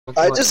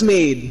I just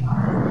made,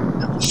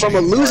 from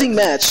a losing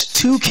match,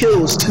 2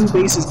 kills, 2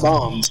 bases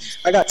bombs.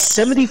 I got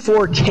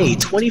 74k,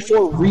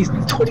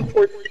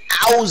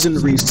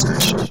 24,000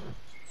 research.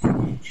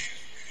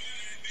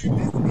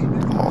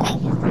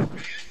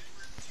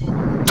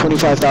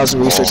 25,000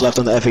 research left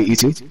on the F8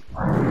 YouTube.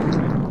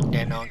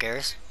 Yeah, no one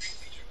cares.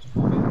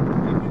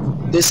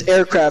 This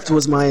aircraft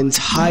was my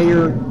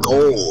entire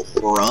goal,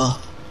 bruh.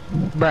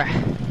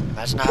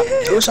 Imagine having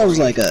I wish I was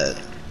like a...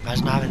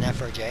 Imagine having that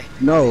for a J.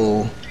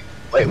 No.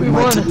 Wait,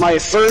 my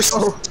first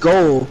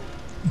goal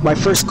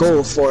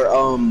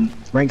for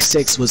rank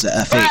 6 was the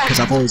F8 because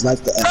I've always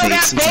liked the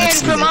F8 since I've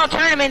seen from all it.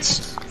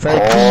 tournaments for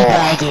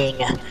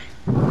teabagging.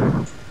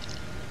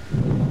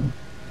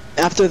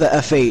 After the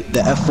F8,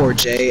 the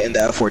F4J and the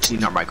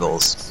F14 are my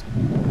goals.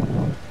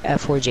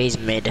 F4J's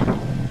mid.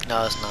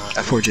 No, it's not.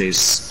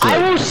 F4J's I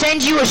good. will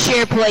send you a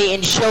share play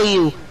and show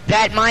you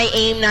that my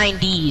aim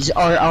 9Ds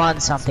are on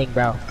something,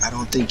 bro. I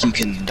don't think you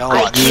can. Don't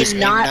I use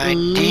cannot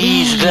AIM-9Ds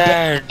lead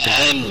then.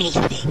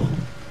 anything.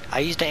 I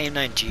used the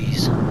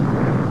AIM-9Gs.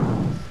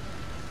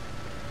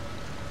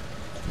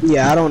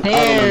 Yeah, I don't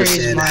There's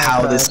understand my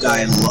how this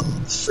guy brother.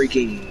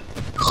 freaking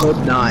could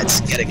not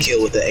get a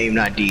kill with the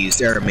AIM-9Ds.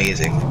 They're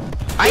amazing.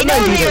 I know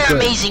AIM-9Ds they are were good.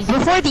 amazing.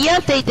 Before the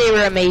update, they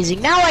were amazing.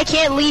 Now I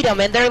can't lead them,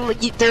 and they're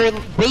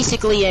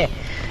basically an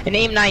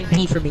aim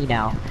 9P for me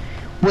now,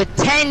 with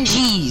 10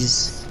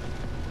 Gs.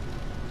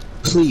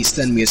 Please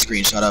send me a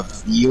screenshot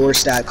of your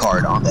stat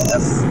card on the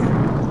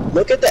F.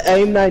 Look at the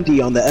AIM-9D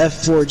on the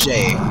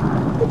F4J.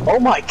 Oh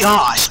my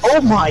gosh!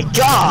 Oh my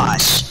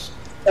gosh!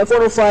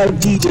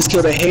 F105D just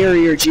killed a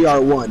Harrier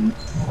GR1,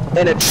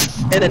 and an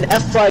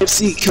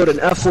F5C killed an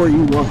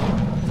F4U1.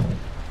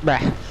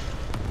 Bruh.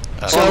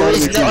 So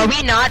Oh, are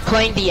we not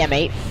playing the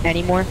M8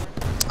 anymore?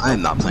 I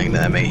am not playing the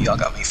M8. Y'all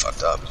got me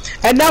fucked up.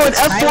 And now an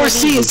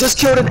F4C has just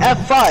killed an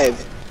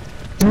F5.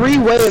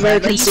 3-way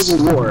American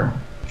Civil War.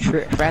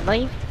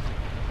 Friendly?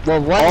 Well,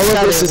 one All of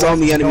this southern, is on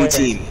the enemy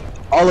northern. team.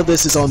 All of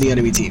this is on the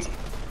enemy team.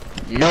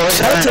 No,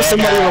 Shout out to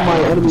somebody on my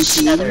enemy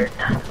team. southern.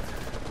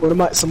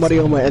 Somebody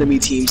on my enemy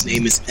team's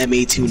name is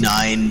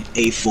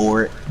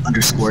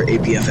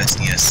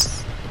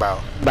MA29A4_APFSDS. Bro.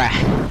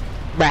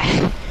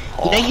 Bruh.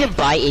 You know you can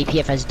buy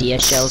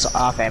APFSDS shells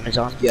off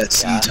Amazon?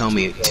 Yes, you tell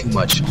me too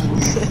much.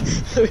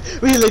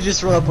 We literally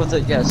just roll up with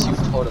it. Yes, you've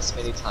told us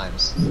many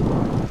times.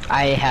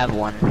 I have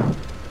one.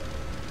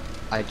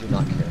 I do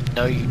not care.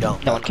 No, you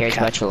don't. No one cares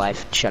about your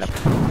life. Shut up.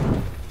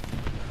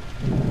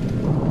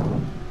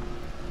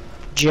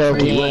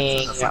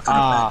 Joking.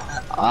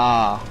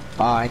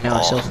 I know,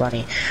 so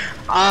funny.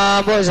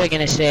 What was I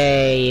gonna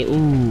say?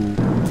 Ooh.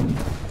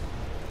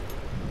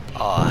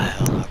 Oh,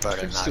 hell, my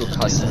brother not Still gonna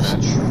do cussing this.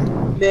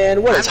 match.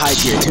 Man, what has I'm high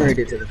tier turned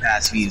into these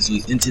past weeks?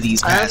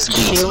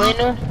 I'm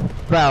chilling.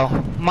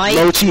 Bro, my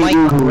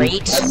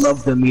great... I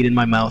love the meat in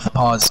my mouth.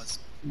 Pause.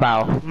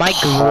 Bro, my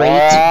great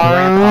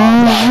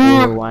grandpa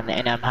fought War 1,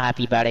 and I'm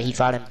happy about it. He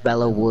fought in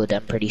Bellow Wood,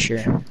 I'm pretty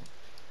sure.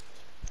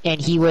 And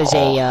he was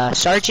a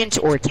sergeant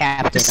or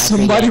captain.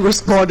 Somebody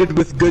responded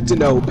with good to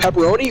know.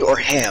 Pepperoni or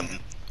ham?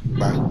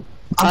 Bro.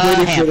 I'm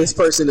waiting ham. for this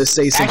person to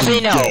say something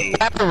Actually, no. gay.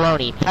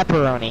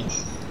 Pepperoni.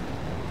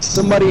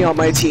 Somebody on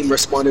my team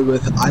responded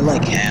with, I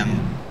like ham.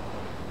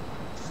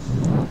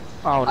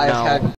 Oh I've no. had